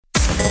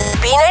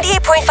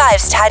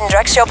B98.5's Tad and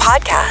Drex Show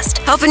podcast,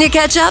 helping you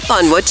catch up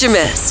on what you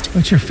missed.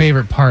 What's your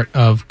favorite part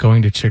of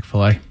going to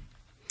Chick-fil-A?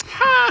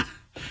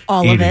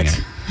 All of it.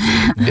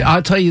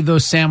 I'll tell you,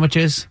 those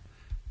sandwiches,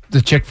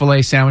 the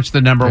Chick-fil-A sandwich, the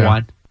number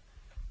one,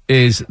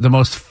 is the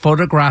most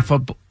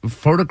photographical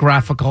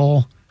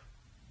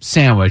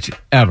sandwich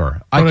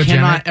ever. I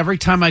cannot, every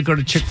time I go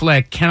to Chick-fil-A,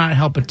 I cannot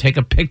help but take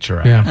a picture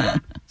of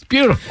it. It's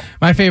beautiful.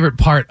 My favorite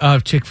part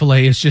of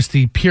Chick-fil-A is just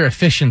the pure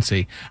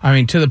efficiency. I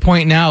mean, to the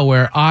point now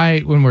where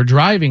when we're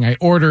driving, I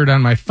order it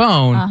on my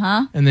phone,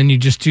 and then you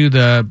just do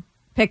the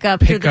Pick up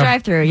through the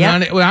drive-thru, yeah. I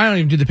don't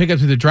even do the pick up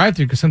through the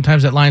drive-thru because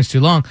sometimes that line's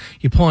too long.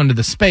 You pull into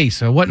the space.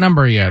 So what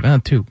number are you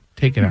at? 2.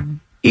 Take it out.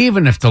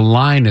 Even if the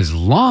line is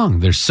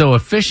long, they're so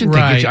efficient.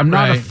 I'm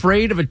not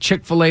afraid of a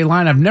Chick-fil-A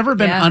line. I've never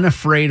been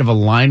unafraid of a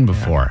line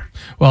before.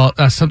 Well,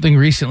 something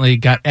recently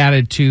got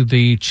added to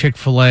the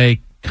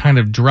Chick-fil-A kind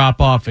of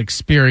drop-off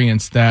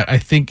experience that I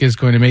think is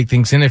going to make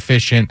things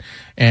inefficient,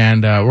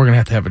 and we're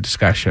going to have a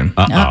discussion.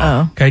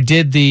 Uh-oh. I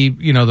did the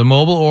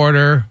mobile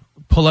order,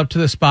 pull up to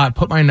the spot,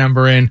 put my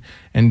number in,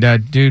 and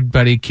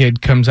buddy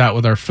kid comes out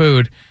with our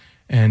food,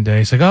 and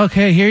he's like,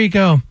 okay, here you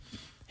go.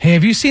 Hey,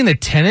 have you seen the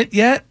tenant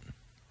yet?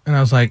 And I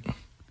was like,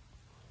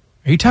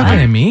 are you talking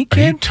to me, kid?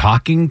 Are you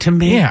talking to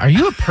me? Yeah, are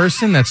you a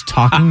person that's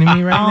talking to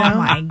me right now? Oh,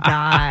 my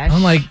gosh.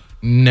 I'm like,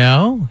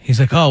 no. He's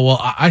like, oh, well,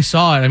 I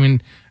saw it. I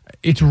mean,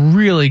 it's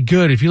really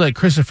good. If you like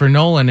Christopher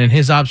Nolan and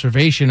his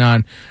observation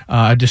on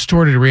a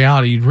distorted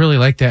reality, you'd really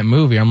like that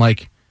movie. I'm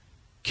like,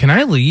 can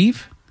I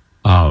leave?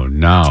 Oh,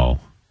 no.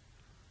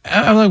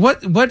 I'm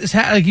like, what is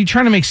happening? Like, you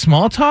trying to make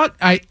small talk?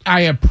 I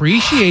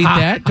appreciate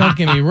that. Don't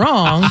get me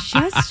wrong.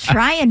 Just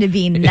trying to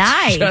be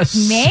nice,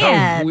 just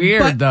man. So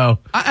weird, But though.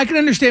 I can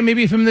understand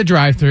maybe if I'm in the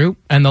drive-thru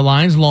and the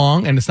line's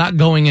long and it's not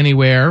going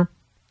anywhere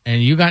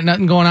and you got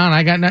nothing going on,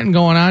 I got nothing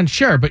going on.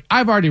 Sure, but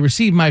I've already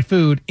received my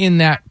food in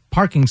that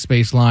parking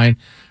space line.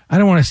 I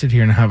don't want to sit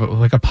here and have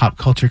a pop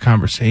culture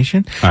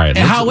conversation. All right.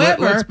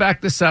 However, let's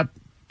back this up.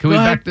 Can we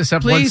back this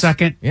up please? 1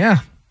 second? Yeah.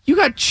 You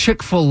got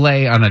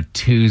Chick-fil-A on a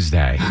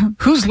Tuesday.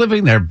 Who's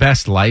living their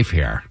best life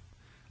here?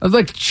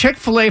 Like,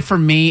 Chick-fil-A for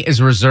me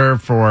is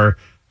reserved for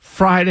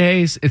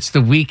Fridays. It's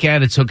the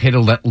weekend. It's okay to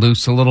let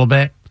loose a little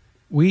bit.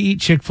 We eat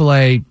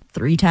Chick-fil-A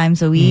 3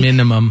 times a week.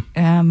 minimum.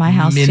 My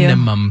house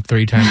minimum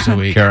 3 times a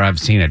week. Kara, I've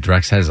seen it.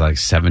 Drex has like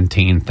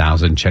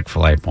 17,000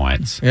 Chick-fil-A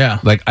points. Yeah.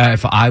 Like,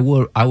 if I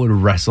would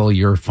wrestle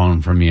your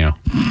phone from you.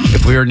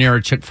 If we were near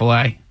a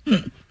Chick-fil-A,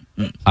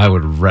 I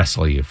would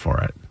wrestle you for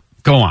it.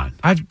 Go on.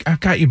 I've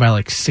got you by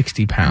like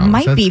 60 pounds.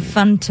 Might be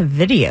fun to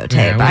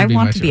videotape. Yeah, I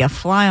want to be a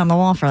fly on the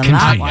wall for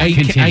that one. I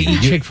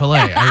eat Chick-fil-A.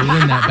 I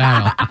win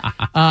that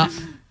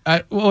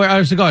battle. Where I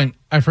was going,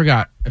 I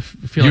forgot. I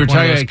feel You like were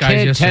one of talking those about guys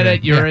kid, yesterday.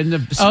 Tenet, you're in the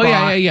spot.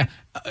 Oh, yeah.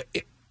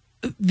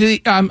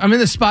 I'm in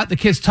the spot. The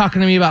kid's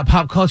talking to me about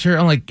pop culture.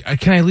 I'm like,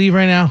 can I leave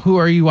right now? Who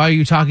are you? Why are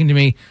you talking to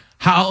me?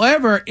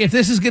 However, if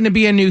this is going to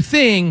be a new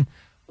thing,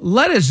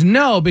 let us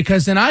know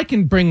because then I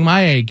can bring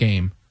my A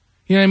game.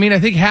 You know what I mean? I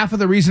think half of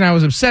the reason I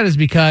was upset is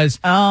because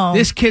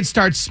this kid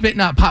starts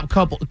spitting out pop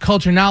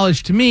culture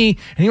knowledge to me,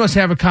 and he wants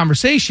to have a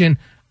conversation.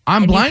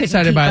 I'm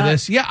blindsided by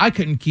this. Yeah, I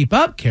couldn't keep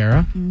up,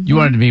 Kara. Mm-hmm. You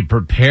wanted to be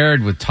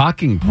prepared with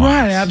talking points.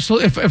 Right,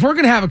 absolutely. If we're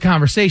going to have a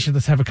conversation,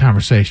 let's have a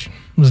conversation.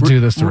 Let's do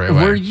this the right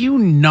way. Were you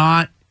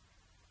not,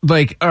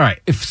 like, all right,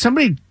 if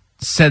somebody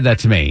said that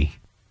to me,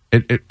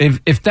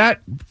 if that,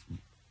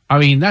 I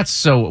mean, that's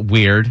so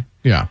weird.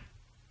 Yeah.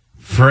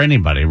 For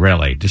anybody,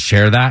 really, to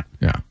share that.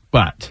 Yeah.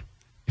 But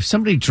if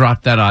somebody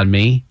dropped that on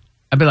me,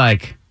 I'd be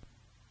like,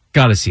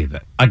 gotta see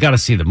that. I gotta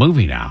see the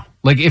movie now.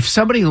 Like, if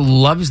somebody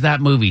loves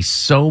that movie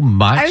so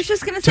much. I was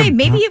just going to say,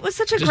 maybe it was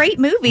such a great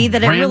movie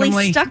that it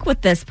really stuck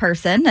with this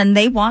person and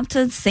they want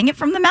to sing it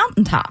from the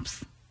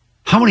mountaintops.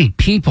 How many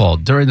people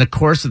during the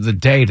course of the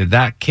day did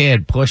that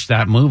kid push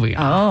that movie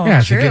on? Oh, yeah,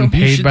 is it getting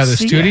paid by the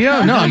see studio?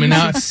 it. No, I mean,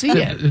 now see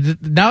it.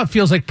 Now it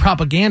feels like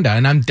propaganda,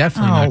 and I'm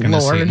definitely not going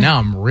to see it. Now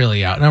I'm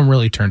really out, and I'm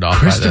really turned off by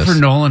Christopher this.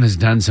 Nolan has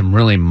done some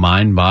really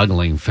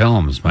mind-boggling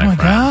films, my friend.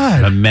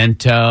 God.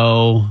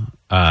 Memento,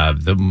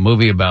 the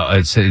movie about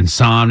it's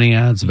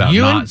insomnia. It's about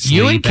not sleeping.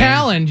 You and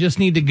Callan just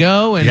need to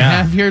go and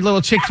have your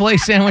little Chick-fil-A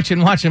sandwich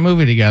and watch a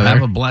movie together.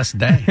 Have a blessed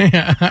day.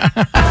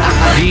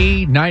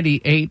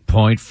 B98.5,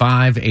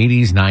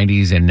 80s,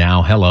 90s, and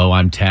now, hello,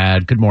 I'm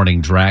Tad. Good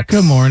morning, Drex.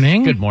 Good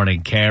morning. Good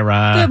morning,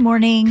 Kara. Good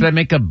morning. Could I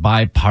make a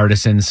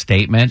bipartisan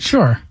statement?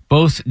 Sure.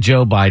 Both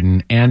Joe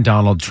Biden and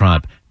Donald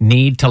Trump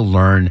need to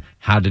learn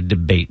how to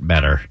debate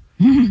better.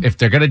 If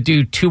they're going to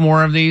do 2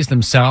 more of these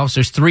themselves,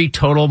 there's 3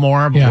 total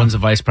more, but one's a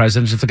vice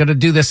president. If they're going to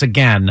do this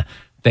again,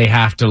 they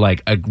have to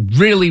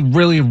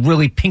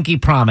really pinky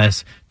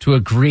promise to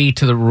agree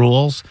to the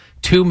rules.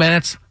 2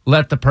 minutes,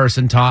 let the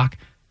person talk.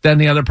 Then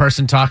the other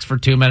person talks for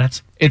 2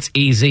 minutes. It's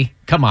easy.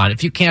 Come on.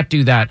 If you can't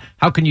do that,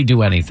 how can you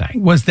do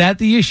anything? Was that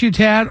the issue,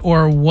 Tad,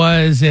 or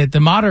was it the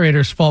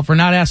moderator's fault for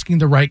not asking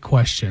the right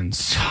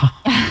questions?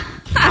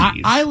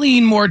 I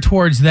lean more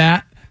towards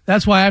that.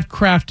 That's why I've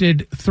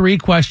crafted 3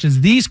 questions.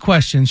 These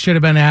questions should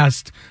have been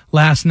asked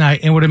last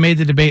night and would have made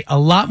the debate a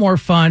lot more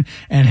fun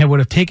and would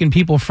have taken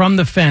people from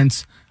the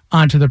fence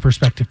onto the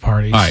prospective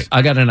parties. All right,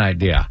 I got an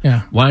idea.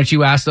 Yeah. Why don't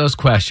you ask those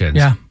questions?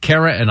 Yeah.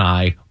 Kara and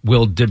I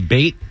will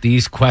debate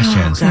these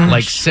questions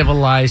like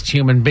civilized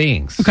human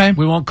beings. Okay.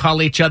 We won't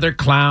call each other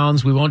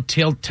clowns. We won't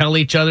tell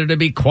each other to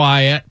be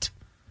quiet.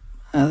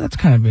 That's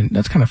kind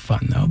of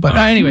fun though. But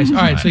anyways, all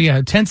right. So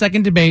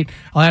 10-second debate.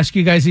 I'll ask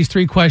you guys these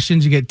 3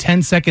 questions. You get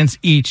 10 seconds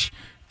each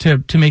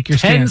to make your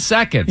 10 stance.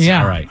 seconds.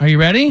 Yeah. All right. Are you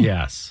ready?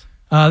 Yes.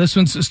 This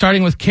one's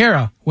starting with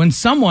Kara. When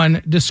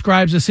someone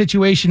describes a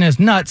situation as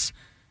nuts,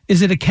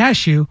 is it a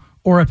cashew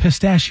or a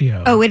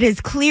pistachio? Oh, it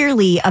is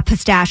clearly a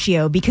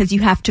pistachio because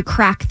you have to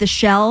crack the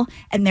shell,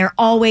 and they're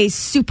always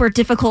super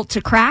difficult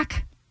to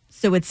crack.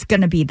 So it's going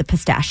to be the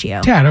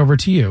pistachio. Tad, over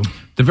to you.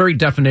 The very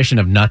definition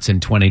of nuts in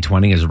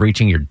 2020 is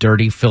reaching your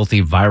dirty,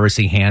 filthy,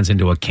 virusy hands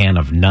into a can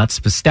of nuts.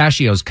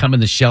 Pistachios come in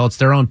the shell. It's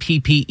their own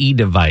PPE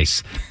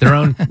device, their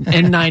own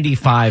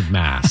N95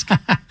 mask.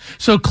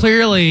 So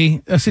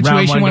clearly, a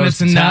situation when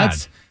it's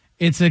nuts,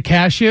 it's a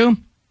cashew.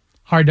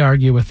 Hard to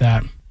argue with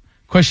that.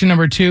 Question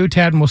number 2,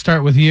 Tad, and we'll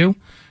start with you.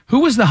 Who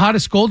was the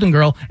hottest Golden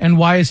Girl, and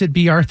why is it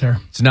B. Arthur?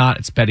 It's not.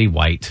 It's Betty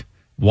White.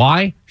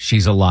 Why?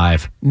 She's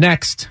alive.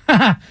 Next.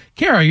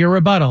 Kara, your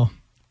rebuttal.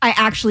 I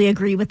actually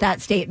agree with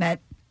that statement.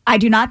 I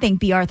do not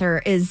think B.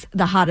 Arthur is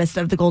the hottest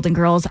of the Golden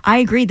Girls. I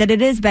agree that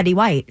it is Betty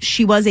White.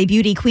 She was a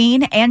beauty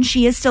queen, and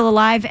she is still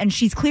alive, and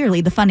she's clearly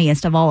the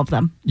funniest of all of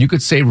them. You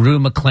could say Rue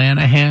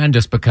McClanahan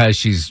just because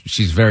she's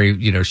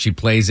very, she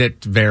plays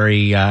it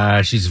very,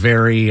 she's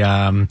very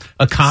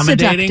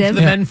accommodating Seductive. to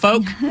the men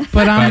folk.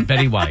 But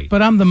Betty White.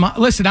 But I'm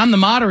the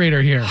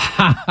moderator here.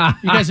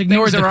 You guys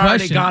ignored the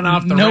question. Gone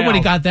off the Nobody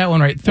rails. got that one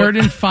right. Third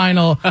and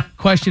final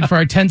question for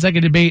our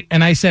 10-second debate.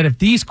 And I said if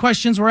these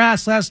questions were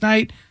asked last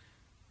night,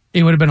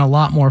 it would have been a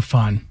lot more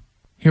fun.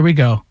 Here we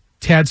go.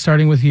 Tad,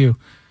 starting with you.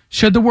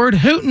 Should the word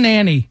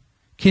hootenanny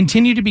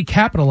continue to be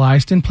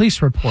capitalized in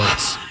police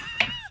reports?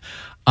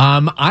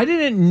 I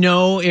didn't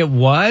know it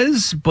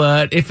was,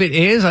 but if it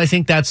is, I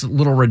think that's a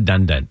little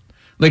redundant.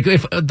 Like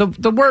if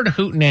the word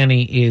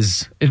hootenanny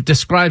it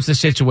describes the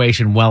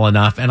situation well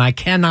enough, and I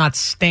cannot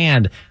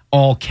stand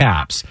all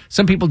caps.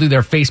 Some people do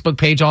their Facebook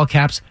page all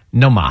caps.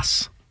 No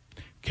mas.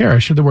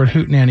 Kara, should the word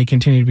hootenanny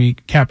continue to be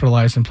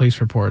capitalized in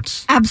police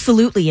reports?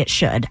 Absolutely it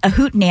should. A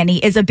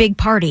hootenanny is a big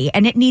party,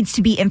 and it needs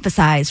to be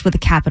emphasized with a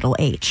capital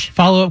H.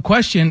 Follow-up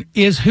question.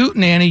 Is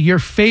hootenanny your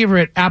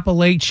favorite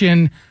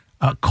Appalachian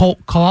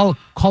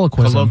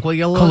colloquialism?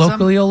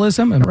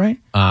 Colloquialism, am I right?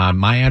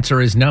 My answer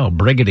is no.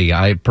 Briggity.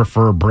 I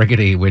prefer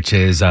briggity, which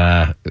is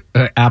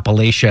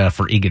Appalachia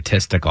for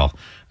egotistical.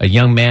 A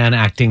young man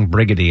acting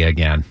briggity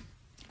again.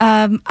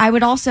 I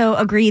would also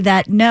agree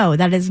that no,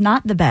 that is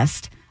not the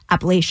best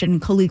Appalachian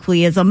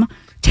colloquialism.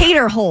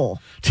 Tater hole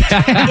is.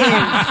 Thank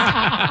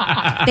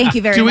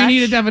you very much. Do we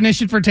need a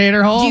definition for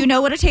tater hole? Do you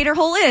know what a tater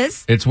hole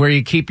is? It's where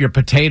you keep your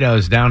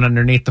potatoes down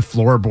underneath the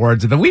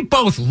floorboards. We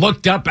both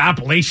looked up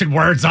Appalachian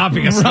words,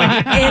 obviously.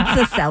 Right.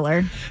 It's a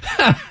cellar.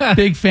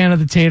 Big fan of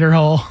the tater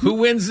hole. Who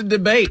wins the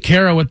debate?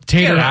 Kara with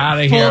tater. Get out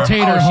of full here.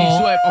 Tater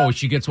hole.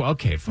 She gets.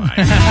 Okay, fine.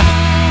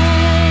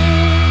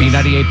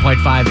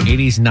 B98.5,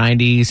 80s,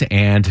 90s,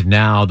 and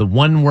now the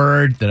one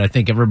word that I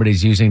think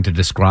everybody's using to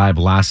describe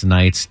last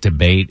night's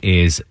debate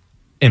is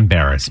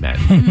embarrassment.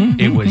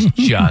 It was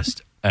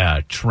just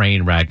a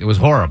train wreck. It was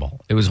horrible.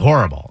 It was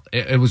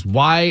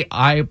why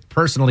I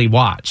personally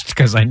watched,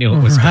 because I knew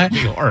it was going to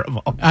be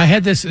horrible. I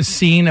had this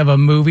scene of a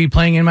movie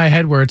playing in my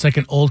head where it's like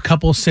an old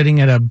couple sitting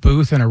at a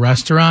booth in a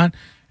restaurant,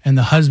 and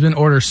the husband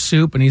orders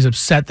soup, and he's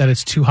upset that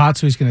it's too hot,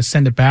 so he's going to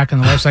send it back,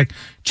 and the wife's like,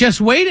 just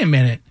wait a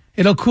minute.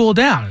 It'll cool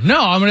down.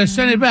 No, I'm going to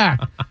send it back.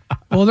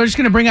 Well, they're just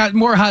going to bring out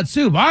more hot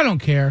soup. I don't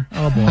care.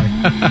 Oh, boy.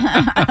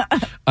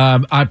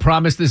 I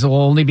promise this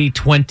will only be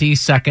 20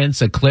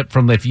 seconds, a clip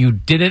from if you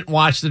didn't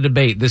watch the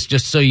debate. This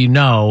just so you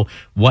know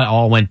what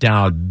all went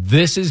down.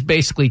 This is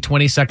basically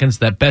 20 seconds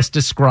that best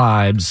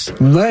describes.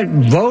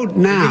 Vote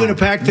now. You're going to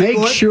pack the Make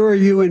court? sure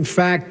you, in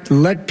fact,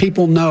 let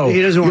people know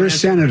He doesn't want you're a to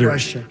answer the senator.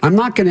 question. I'm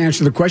not going to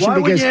answer the question Why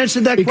because wouldn't you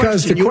answer that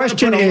because question? the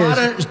question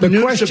is the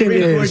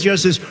Supreme Court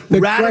Justice, the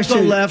radical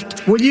question,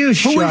 left. Will you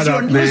shut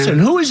up, man? Listen,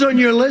 who is on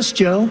your list,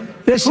 Joe?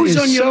 This Who's is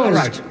on your so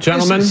list?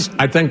 Gentlemen,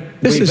 I think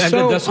This we've is ended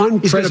so this.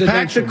 He's going to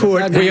pack the unprecedented.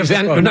 court. We have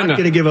I'm not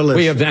going to give a list.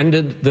 We have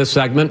ended this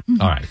segment.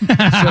 All right. So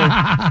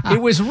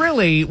it was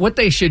really what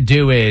they should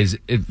do is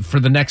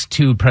for the next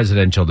 2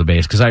 presidential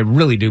debates, because I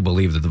really do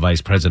believe that the vice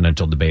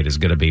presidential debate is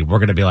going to be, we're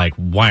going to be like,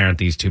 why aren't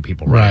these 2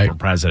 people running for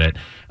president?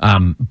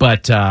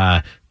 But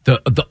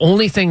the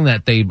only thing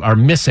that they are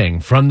missing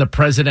from the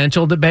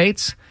presidential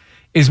debates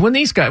is when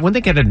they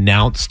get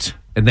announced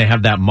and they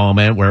have that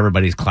moment where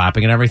everybody's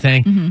clapping and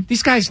everything.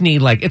 These guys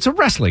need, it's a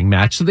wrestling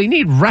match, so they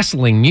need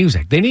wrestling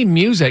music. They need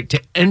music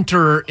to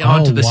enter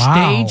onto the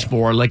stage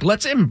for.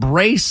 Let's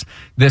embrace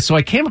this. So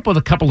I came up with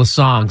a couple of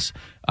songs.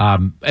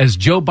 As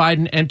Joe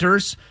Biden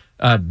enters,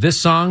 this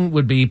song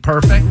would be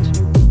perfect.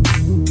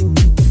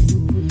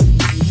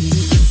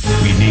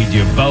 We need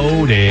you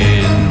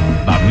voting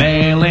by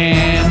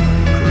mail-in.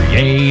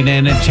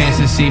 Ain't a chance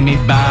to see me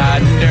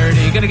Biden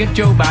dirty. Gonna get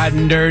Joe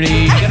Biden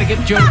dirty. Gonna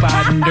get Joe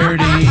Biden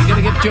dirty.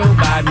 Gonna get Joe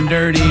Biden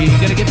dirty.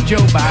 Gonna get Joe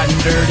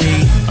Biden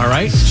dirty. All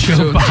right.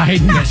 Joe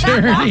Biden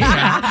dirty.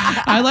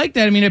 I like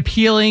that. I mean,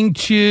 appealing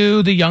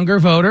to the younger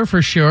voter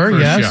for sure.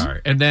 Yes.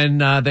 Sure. And then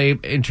they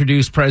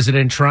introduced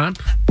President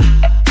Trump.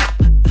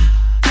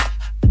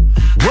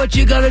 What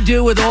you gonna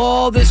do with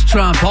all this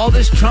Trump on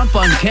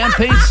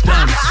campaign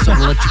stunts? So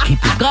let you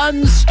keep your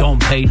guns, don't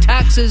pay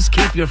taxes,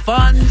 keep your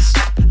funds.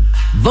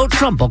 Vote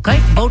Trump, okay?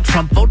 Vote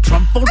Trump, vote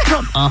Trump, vote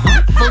Trump.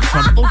 Vote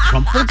Trump, vote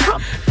Trump, vote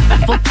Trump.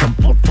 Vote Trump,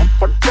 vote Trump,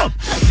 vote Trump.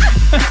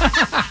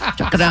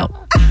 Check it out.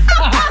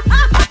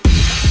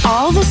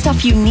 All the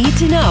stuff you need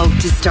to know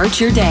to start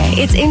your day.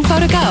 It's Info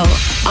to Go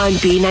on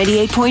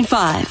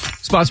B98.5.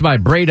 Sponsored by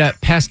Breda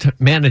Pest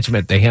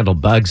Management. They handle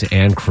bugs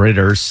and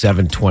critters.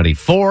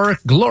 724.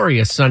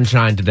 Glorious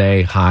sunshine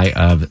today. High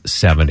of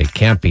 70.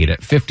 Can't beat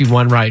it.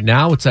 51 right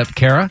now. What's up,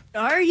 Kara?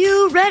 Are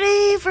you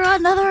ready for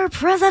another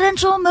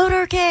presidential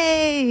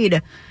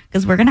motorcade?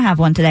 Because we're going to have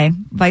one today.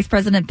 Vice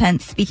President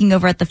Pence speaking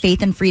over at the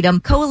Faith and Freedom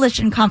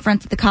Coalition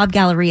Conference at the Cobb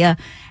Galleria.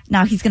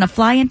 Now, he's going to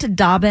fly into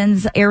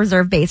Dobbins Air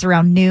Reserve Base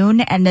around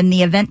noon, and then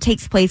the event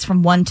takes place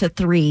from 1 to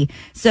 3.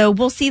 So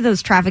we'll see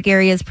those traffic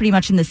areas pretty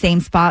much in the same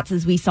spots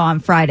as we saw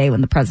on Friday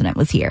when the president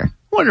was here.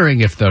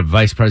 Wondering if the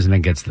vice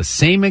president gets the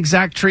same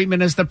exact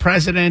treatment as the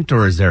president,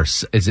 or is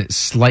it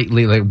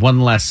slightly like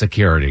one less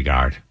security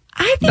guard?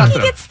 I think he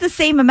gets the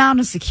same amount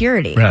of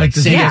security. Really? Like,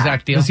 Same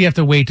exact deal? Does he have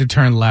to wait to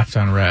turn left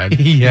on red?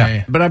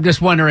 Yeah. But I'm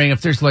just wondering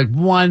if there's like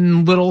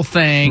one little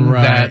thing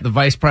that the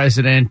vice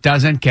president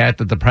doesn't get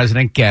that the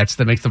president gets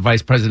that makes the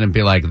vice president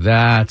be like,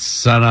 that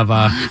son of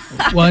a...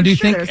 Well, and do you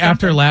think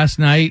after last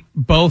night,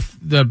 both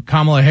the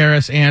Kamala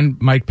Harris and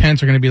Mike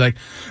Pence are going to be like,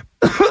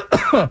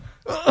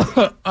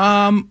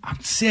 I'm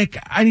sick.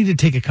 I need to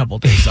take a couple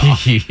days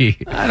off.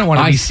 I don't want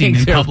to be seen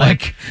in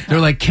public.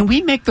 They're like, can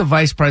we make the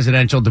vice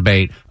presidential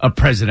debate a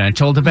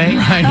presidential debate?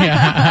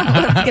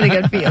 Let's get a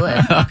good feeling.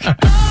 Okay.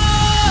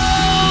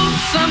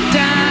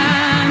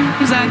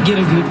 Sometimes I get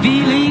a good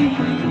feeling.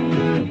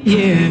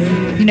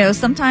 Yeah. You know,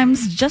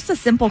 sometimes just a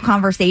simple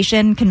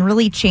conversation can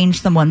really change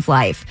someone's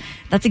life.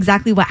 That's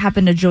exactly what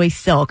happened to Joy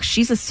Silk.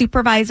 She's a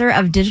supervisor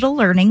of digital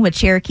learning with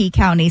Cherokee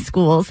County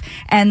Schools.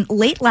 And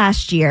late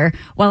last year,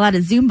 while at a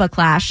Zumba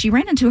class, she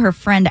ran into her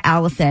friend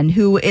Allison,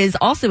 who is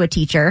also a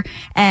teacher,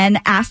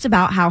 and asked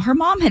about how her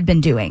mom had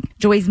been doing.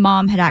 Joy's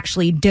mom had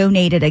actually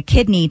donated a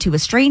kidney to a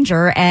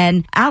stranger,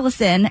 and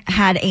Allison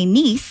had a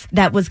niece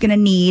that was going to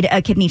need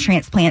a kidney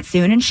transplant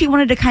soon. And she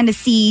wanted to kind of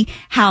see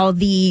how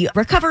the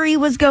recovery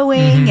was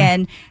going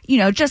and, you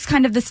know, just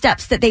kind of the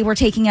steps that they were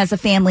taking as a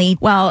family.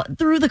 Well,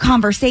 through the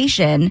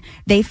conversation,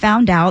 they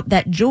found out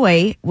that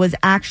Joy was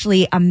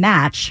actually a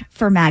match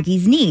for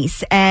Maggie's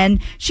niece.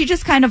 And she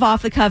just kind of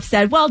off the cuff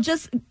said, well,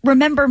 just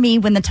remember me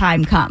when the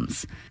time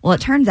comes. Well, it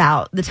turns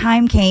out the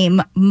time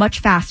came much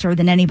faster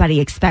than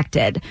anybody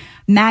expected.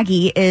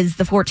 Maggie is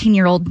the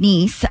 14-year-old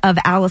niece of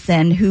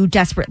Allison who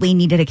desperately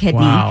needed a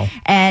kidney. Wow.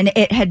 And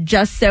it had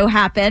just so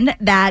happened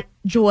that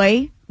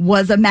Joy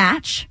was a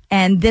match.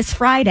 And this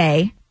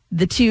Friday,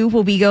 the two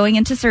will be going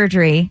into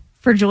surgery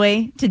for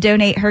Joy to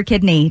donate her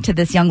kidney to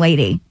this young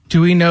lady. Do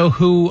we know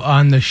who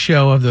on the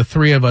show of the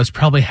three of us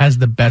probably has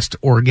the best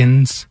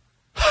organs?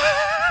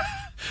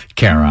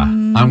 Kara.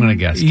 I'm going to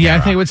guess Kara. Yeah, I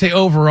think I would say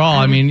overall.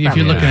 I mean, if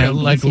you're looking at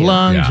like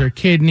lungs or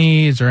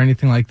kidneys or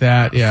anything like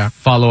that, yeah.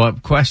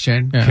 Follow-up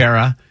question,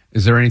 Kara,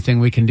 is there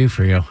anything we can do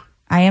for you?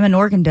 I am an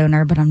organ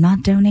donor, but I'm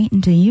not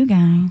donating to you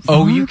guys.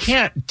 Oh, you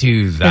can't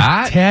do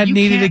that. If Ted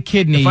needed a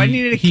kidney, if I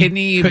needed a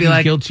kidney, you'd be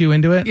like, guilt you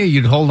into it? Yeah,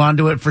 you'd hold on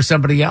to it for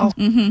somebody else?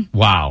 Mm-hmm.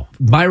 Wow.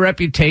 My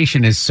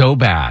reputation is so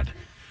bad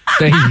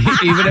that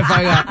even if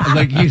I got,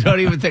 like, you don't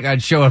even think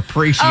I'd show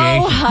appreciation.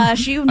 Oh,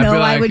 hush. You know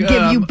I would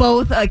give you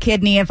both a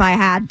kidney if I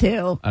had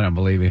to. I don't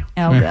believe you.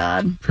 Oh,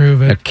 God.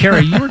 Prove it.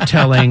 Kara, you were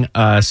telling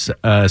us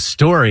a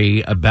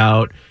story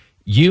about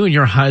you and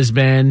your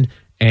husband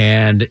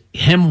and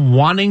him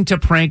wanting to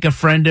prank a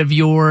friend of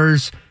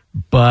yours,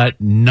 but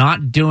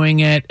not doing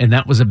it, and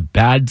that was a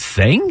bad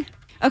thing?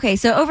 Okay,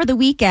 so over the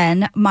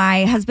weekend,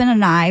 my husband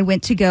and I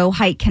went to go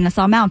hike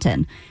Kennesaw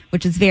Mountain,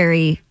 which is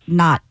very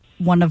not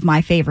one of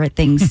my favorite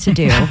things to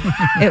do.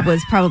 It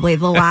was probably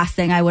the last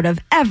thing I would have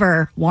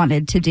ever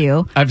wanted to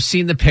do. I've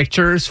seen the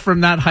pictures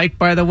from that hike,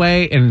 by the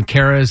way, and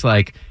Kara's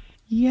like,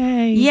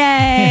 yay.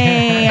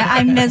 Yay.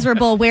 I'm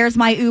miserable. Where's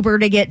my Uber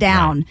to get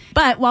down? Right.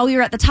 But while we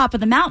were at the top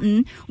of the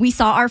mountain, we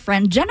saw our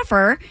friend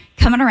Jennifer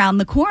coming around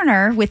the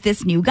corner with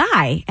this new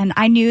guy. And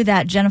I knew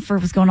that Jennifer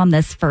was going on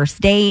this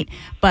first date,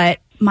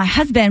 but my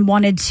husband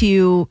wanted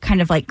to kind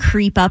of like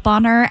creep up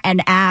on her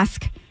and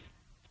ask,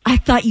 I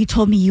thought you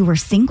told me you were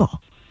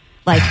single.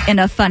 Like in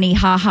a funny,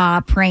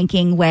 haha,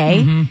 pranking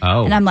way. Mm-hmm.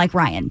 Oh. And I'm like,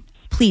 Ryan,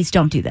 please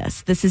don't do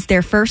this. This is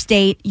their first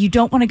date. You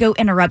don't want to go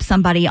interrupt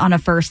somebody on a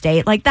first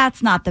date. Like,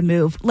 that's not the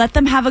move. Let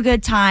them have a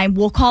good time.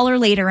 We'll call her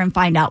later and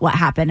find out what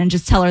happened and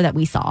just tell her that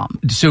we saw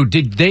him. So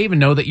did they even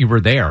know that you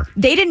were there?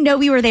 They didn't know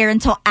we were there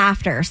until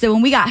after. So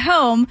when we got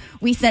home,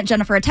 we sent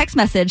Jennifer a text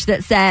message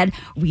that said,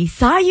 we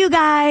saw you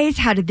guys.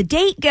 How did the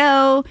date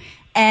go?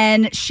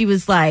 And she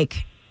was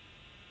like,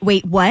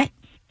 wait, what?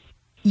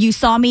 You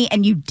saw me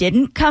and you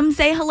didn't come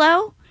say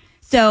hello?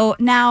 So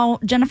now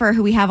Jennifer,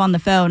 who we have on the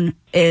phone,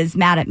 is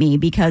mad at me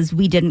because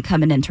we didn't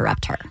come and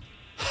interrupt her.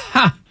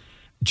 Ha!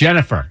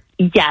 Jennifer.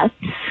 Yes.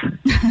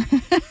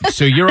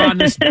 So you're on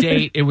this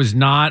date. It was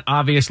not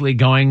obviously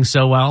going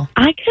so well.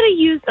 I could have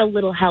used a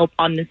little help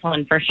on this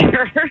one for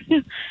sure.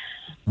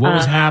 What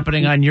was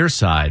happening on your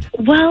side?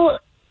 Well,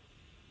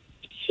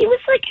 he was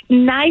like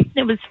nice and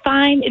it was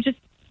fine. It just,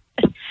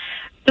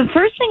 the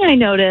first thing I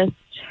noticed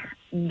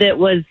that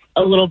was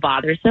a little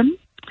bothersome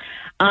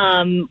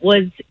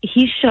was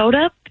he showed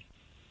up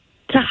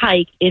to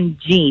hike in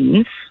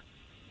jeans.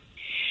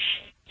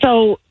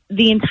 So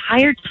the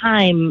entire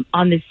time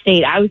on this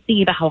date, I was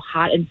thinking about how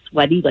hot and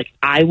sweaty like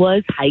I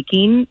was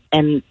hiking,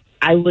 and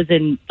I was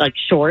in like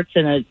shorts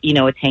and a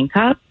tank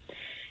top,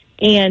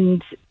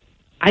 and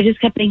I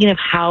just kept thinking of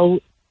how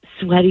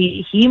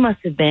sweaty he must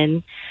have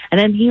been, and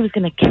then he was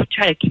going to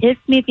try to kiss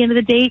me at the end of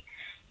the date,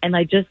 and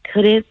I just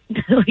couldn't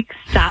like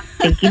stop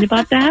thinking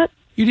about that.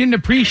 You didn't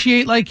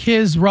appreciate like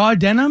his raw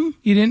denim?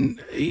 You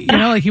didn't,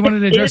 like he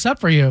wanted to dress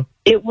up for you.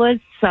 It was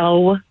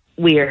so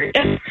weird.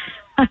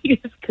 I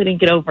just couldn't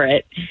get over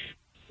it.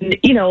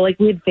 Like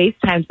we had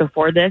FaceTimes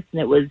before this,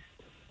 and it was,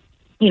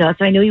 so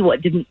I knew he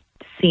didn't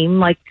seem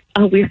like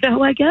a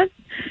weirdo, I guess.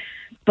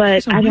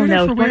 But I don't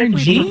know. For wearing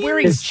jeans?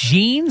 Wearing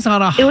jeans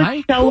on a It was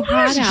hike? so Who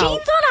hot wears out.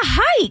 jeans on a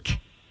hike?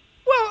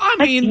 Well, I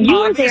mean, You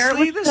were there.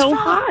 obviously It was this so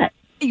fall- hot.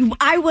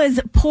 I was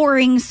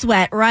pouring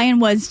sweat. Ryan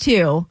was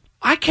too.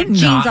 I Jeans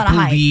cannot on a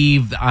hike.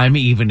 believe that I'm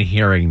even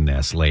hearing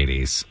this,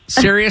 ladies.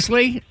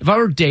 Seriously? If I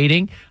were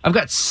dating, I've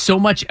got so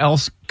much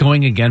else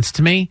going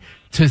against me.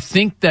 To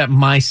think that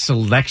my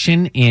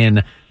selection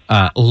in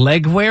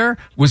leg wear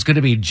was going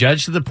to be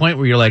judged to the point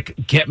where you're like,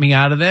 get me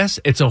out of this.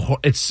 It's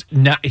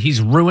not,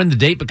 he's ruined the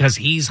date because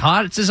he's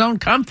hot. It's his own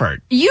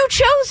comfort. You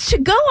chose to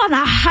go on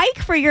a hike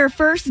for your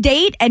first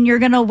date, and you're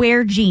going to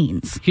wear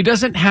jeans. He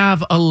doesn't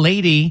have a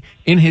lady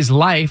in his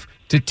life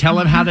to tell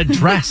him how to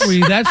dress.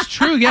 Well, that's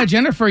true. Yeah,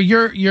 Jennifer,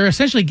 you're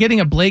essentially getting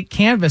a blank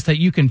canvas that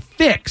you can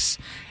fix.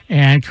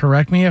 And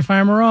correct me if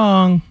I'm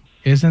wrong.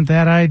 Isn't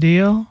that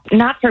ideal?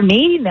 Not for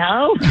me,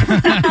 no. Is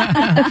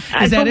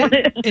that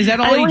it? Is that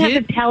all I don't he have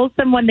did? to tell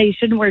someone they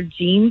shouldn't wear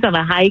jeans on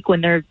a hike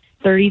when they're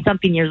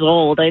 30-something years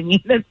old. I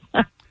mean,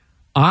 that's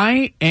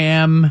I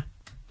am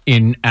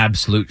in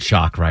absolute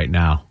shock right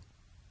now.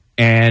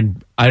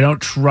 And I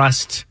don't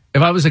trust,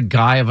 if I was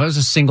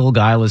a single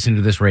guy listening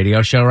to this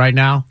radio show right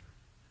now,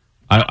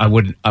 I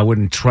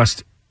wouldn't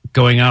trust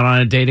going out on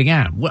a date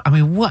again. What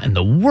in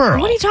the world?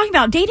 What are you talking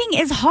about? Dating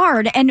is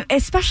hard, and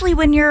especially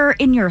when you're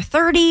in your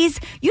 30s,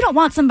 you don't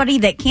want somebody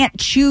that can't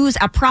choose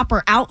a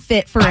proper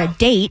outfit for a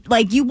date.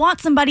 Like, you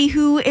want somebody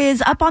who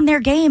is up on their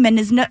game and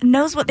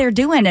knows what they're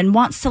doing and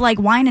wants to like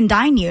wine and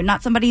dine you,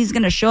 not somebody who's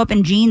going to show up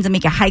in jeans and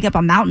make a hike up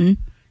a mountain.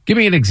 Give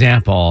me an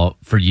example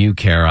for you,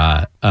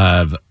 Kara,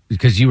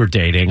 because you were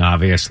dating,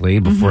 obviously,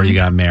 before you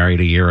got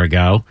married a year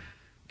ago.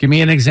 Give me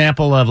an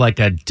example of like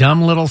a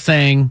dumb little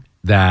thing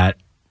that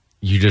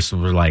you just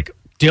were like,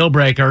 deal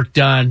breaker,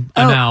 done,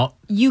 I'm out.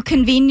 You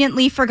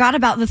conveniently forgot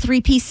about the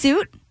 3-piece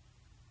suit?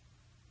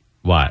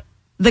 What?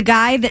 The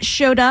guy that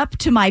showed up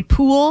to my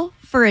pool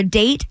for a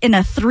date in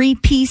a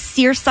 3-piece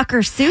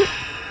seersucker suit?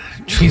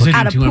 He's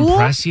At a to pool?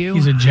 impress you?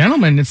 He's a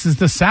gentleman. This is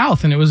the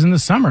South, and it was in the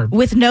summer.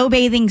 With no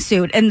bathing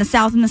suit in the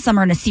South in the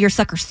summer in a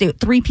seersucker suit.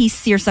 3-piece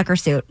seersucker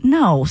suit.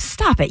 No,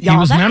 stop it,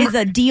 y'all. That is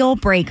a deal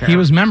breaker. He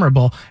was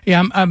memorable.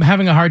 Yeah, I'm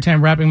having a hard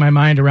time wrapping my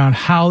mind around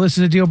how this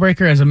is a deal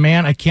breaker. As a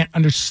man, I can't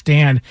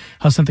understand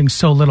how something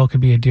so little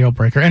could be a deal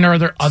breaker. And are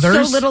there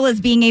others? So little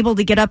as being able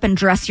to get up and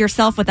dress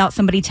yourself without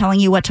somebody telling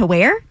you what to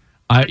wear?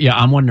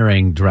 I'm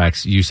wondering,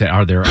 Drex, you said,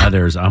 are there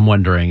others? I'm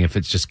wondering if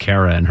it's just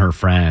Kara and her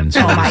friends. Oh,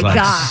 who are my just, like,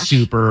 gosh.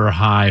 super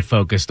high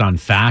focused on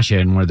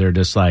fashion, where they're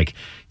just like,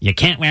 you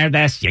can't wear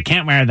this, you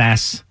can't wear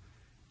this.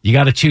 You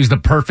got to choose the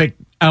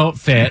perfect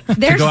outfit to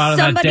There's go out on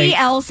that somebody date.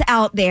 else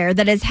out there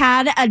that has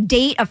had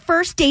a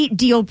first date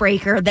deal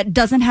breaker that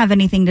doesn't have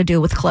anything to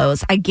do with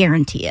clothes. I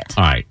guarantee it.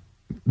 All right.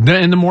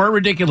 And the more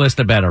ridiculous,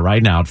 the better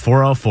right now at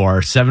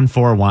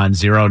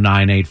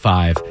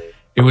 404-741-0985.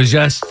 It was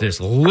just this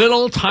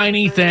little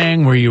tiny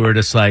thing where you were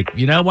just like,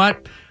 you know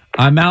what?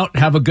 I'm out.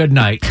 Have a good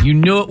night. You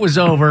knew it was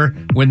over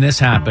when this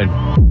happened.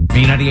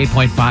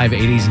 B98.5,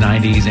 80s,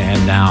 90s,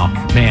 and now.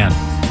 Man,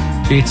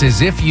 it's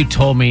as if you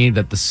told me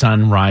that the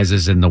sun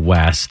rises in the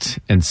west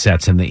and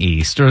sets in the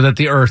east, or that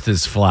the earth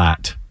is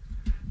flat.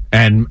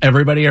 And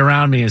everybody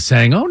around me is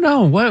saying, oh,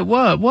 no, what?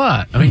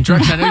 I mean,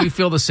 Drex, I know you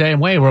feel the same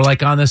way. We're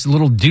like on this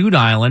little dude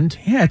island.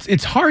 Yeah,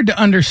 it's hard to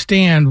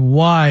understand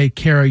why,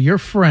 Kara, your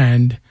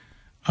friend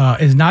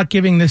is not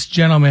giving this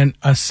gentleman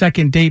a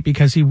second date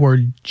because he wore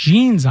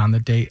jeans on the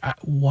date.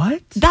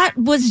 What? That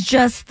was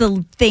just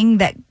the thing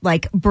that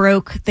like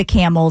broke the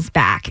camel's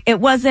back. It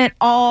wasn't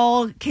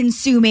all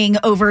consuming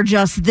over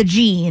just the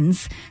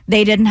jeans.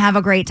 They didn't have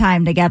a great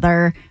time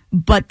together,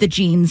 but the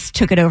jeans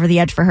took it over the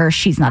edge for her.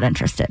 She's not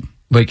interested.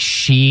 Like,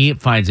 she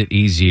finds it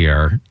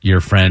easier,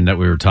 your friend that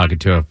we were talking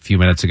to a few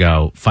minutes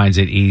ago, finds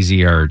it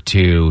easier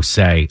to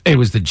say it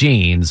was the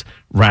jeans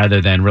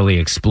rather than really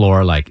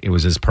explore, like, it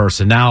was his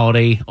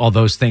personality. All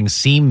those things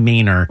seem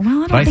meaner.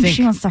 Well, I don't think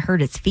she wants to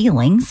hurt his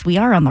feelings. We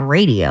are on the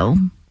radio.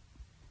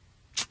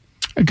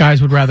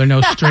 Guys would rather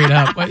know straight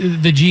up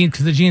the jeans,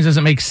 because the jeans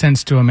doesn't make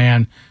sense to a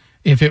man.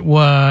 If it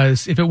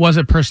was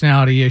a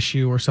personality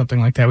issue or something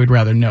like that, we'd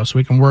rather know so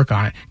we can work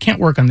on it. Can't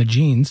work on the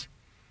jeans.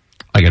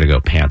 I got to go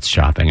pants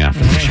shopping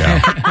after the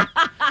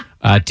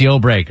show. Deal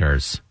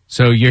breakers.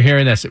 So you're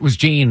hearing this. It was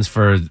jeans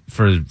for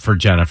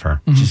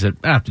Jennifer. Mm-hmm. She said,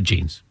 the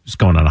jeans. Just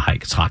going on a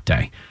hike. It's a hot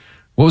day.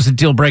 What was the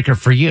deal breaker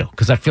for you?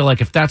 Because I feel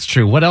like if that's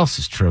true, what else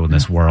is true in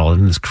this world,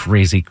 in this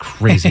crazy,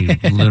 crazy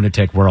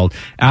lunatic world?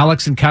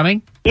 Alex and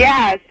Cumming?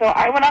 Yeah, so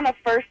I went on a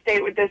first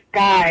date with this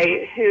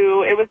guy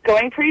who, it was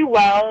going pretty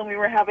well, and we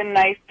were having a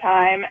nice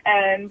time,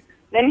 and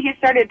then he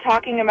started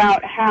talking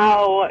about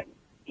how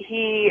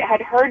he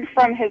had heard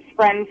from his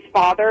friend's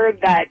father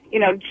that,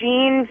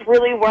 jeans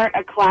really weren't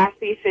a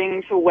classy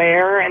thing to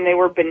wear, and they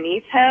were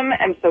beneath him,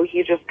 and so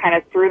he just kind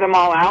of threw them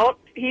all out.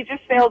 He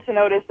just failed to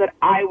notice that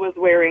I was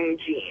wearing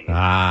jeans.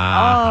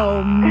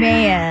 Oh,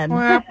 man. So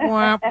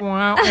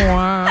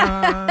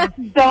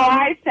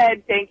I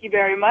said, thank you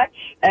very much,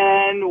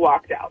 and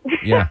walked out.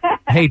 Yeah.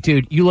 Hey,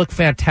 dude, you look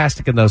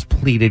fantastic in those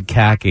pleated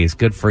khakis.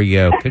 Good for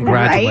you.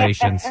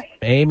 Congratulations. Right?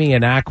 Amy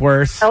and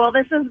Ackworth. Oh, well,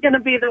 this is going to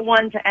be the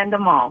one to end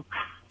them all.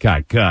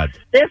 God.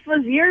 This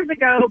was years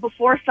ago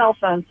before cell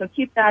phones, so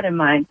keep that in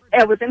mind.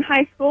 I was in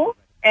high school,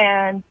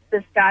 and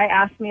this guy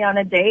asked me on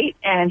a date,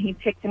 and he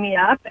picked me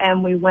up,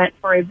 and we went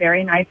for a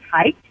very nice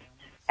hike.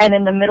 And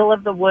in the middle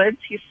of the woods,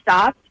 he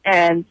stopped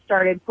and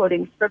started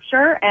quoting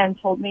scripture and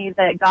told me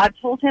that God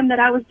told him that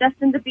I was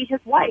destined to be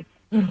his wife.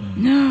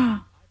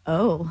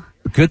 Oh.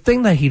 Good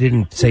thing that he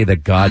didn't say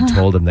that God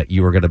told him that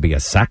you were going to be a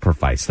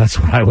sacrifice. That's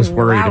what I was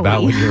worried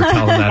about when you were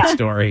telling that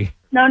story.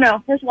 No,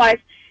 his wife.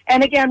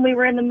 And again, we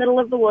were in the middle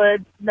of the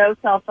woods, no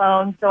cell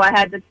phone, so I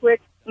had to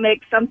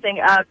make something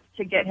up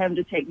to get him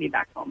to take me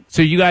back home.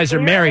 So you guys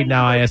are married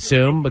now, I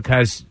assume,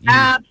 because...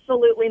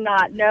 Absolutely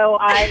not. No,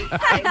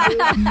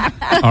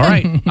 I All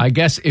right. I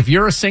guess if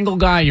you're a single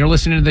guy and you're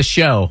listening to this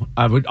show,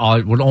 I would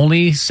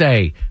only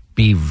say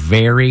be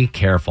very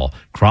careful.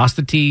 Cross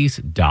the T's,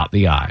 dot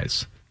the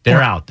I's.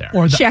 They're out there.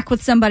 Or check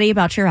with somebody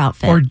about your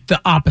outfit. Or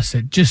the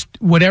opposite. Just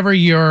whatever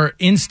your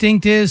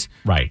instinct is,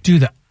 right. Do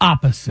the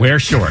opposite. Wear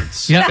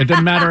shorts. It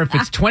doesn't matter if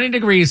it's 20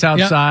 degrees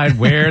outside,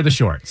 wear the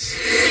shorts.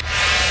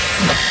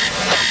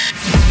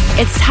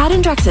 It's Tad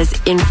and Drex's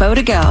Info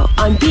to Go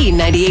on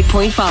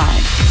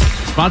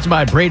B98.5. Sponsored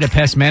by Breda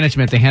Pest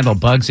Management. They handle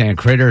bugs and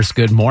critters.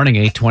 Good morning,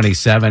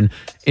 827.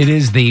 It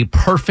is the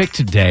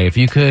perfect day. If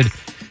you could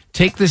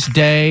take this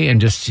day and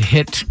just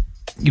hit...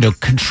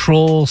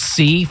 Control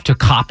C to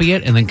copy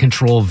it and then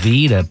Control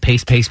V to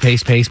paste.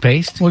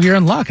 Well, you're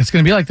in luck. It's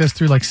going to be like this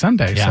through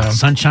Sunday. Yeah. So.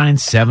 Sunshine,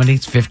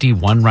 70s,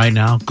 51 right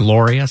now.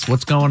 Glorious.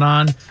 What's going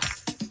on?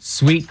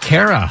 Sweet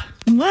Kara.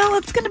 Well,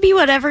 it's going to be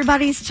what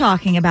everybody's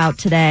talking about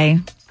today.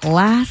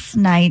 Last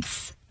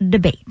night's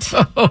debate.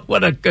 Oh,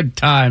 what a good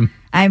time.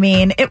 I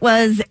mean, it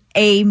was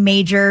a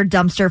major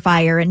dumpster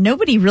fire, and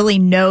nobody really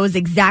knows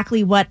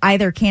exactly what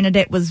either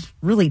candidate was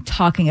really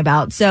talking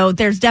about. So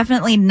there's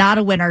definitely not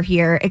a winner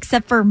here,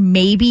 except for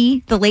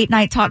maybe the late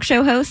night talk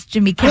show host,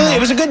 Jimmy Kimmel. Really, it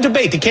was a good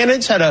debate. The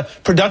candidates had a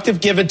productive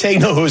give and take.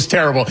 No, it was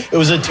terrible. It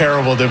was a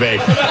terrible debate.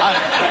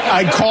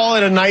 I'd call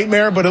it a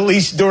nightmare, but at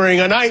least during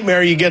a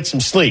nightmare, you get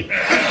some sleep.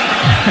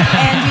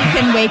 And you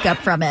can wake up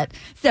from it.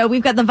 So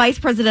we've got the vice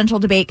presidential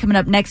debate coming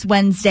up next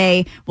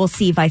Wednesday. We'll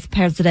see Vice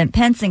President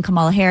Pence and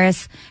Kamala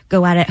Harris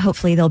go at it.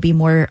 Hopefully they'll be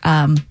more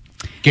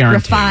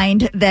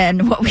refined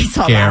than what we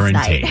saw last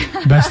night.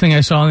 Best thing I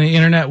saw on the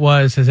internet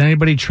was, has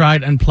anybody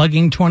tried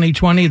unplugging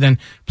 2020, then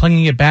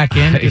plugging it back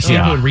in to see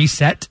if it would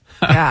reset?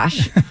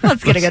 Gosh,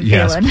 let's get a good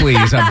feeling. Yes,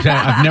 please.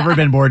 I've never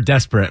been more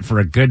desperate for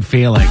a good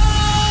feeling.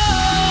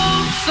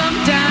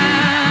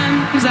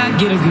 Sometimes I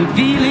get a good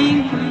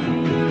feeling.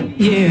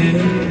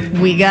 Yeah.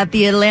 We got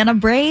the Atlanta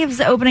Braves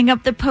opening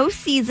up the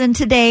postseason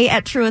today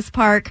at Truist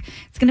Park.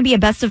 It's going to be a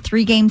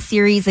best-of-3 game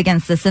series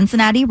against the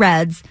Cincinnati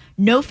Reds.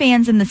 No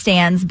fans in the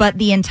stands, but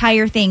the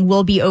entire thing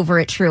will be over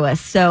at Truist.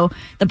 So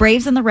the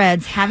Braves and the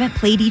Reds haven't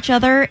played each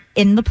other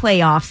in the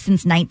playoffs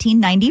since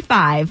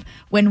 1995,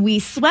 when we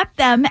swept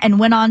them and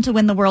went on to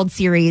win the World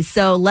Series.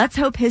 So let's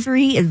hope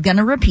history is going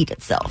to repeat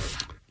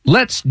itself.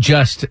 Let's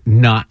just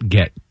not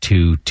get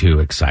too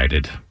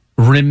excited.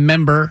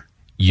 Remember,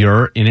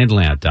 you're in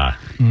Atlanta,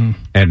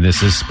 and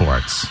this is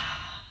sports.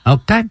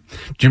 Okay. Do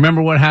you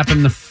remember what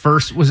happened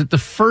was it the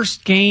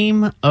first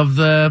game of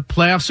the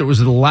playoffs, or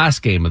was it the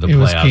last game of the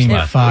playoffs? It was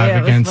game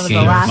 5 against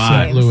the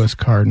St. Louis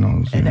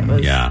Cardinals. And it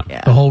was,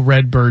 the whole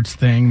Redbirds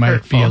thing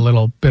might be a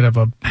little bit of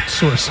a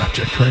sore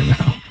subject right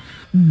now.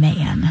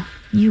 Man,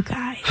 you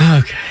guys.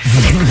 Okay.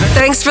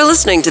 Thanks for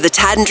listening to the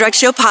Tad and Drex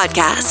Show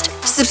podcast.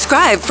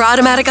 Subscribe for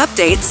automatic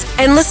updates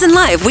and listen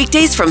live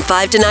weekdays from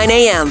 5 to 9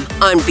 a.m.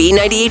 on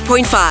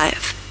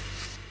B98.5.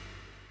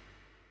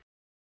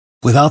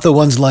 Without the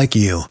ones like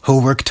you,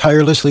 who work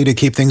tirelessly to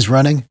keep things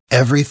running,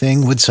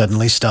 everything would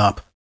suddenly stop.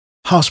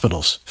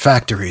 Hospitals,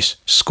 factories,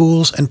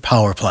 schools, and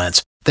power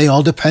plants, they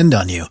all depend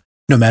on you.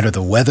 No matter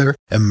the weather,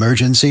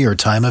 emergency, or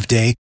time of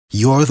day,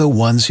 you're the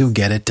ones who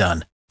get it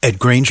done. At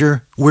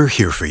Grainger, we're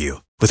here for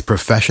you with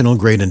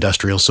professional-grade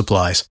industrial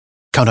supplies.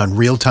 Count on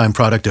real-time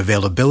product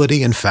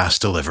availability and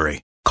fast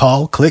delivery.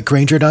 Call, click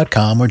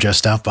Grainger.com, or just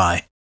stop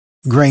by.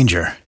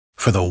 Grainger,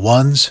 for the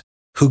ones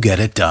who get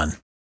it done.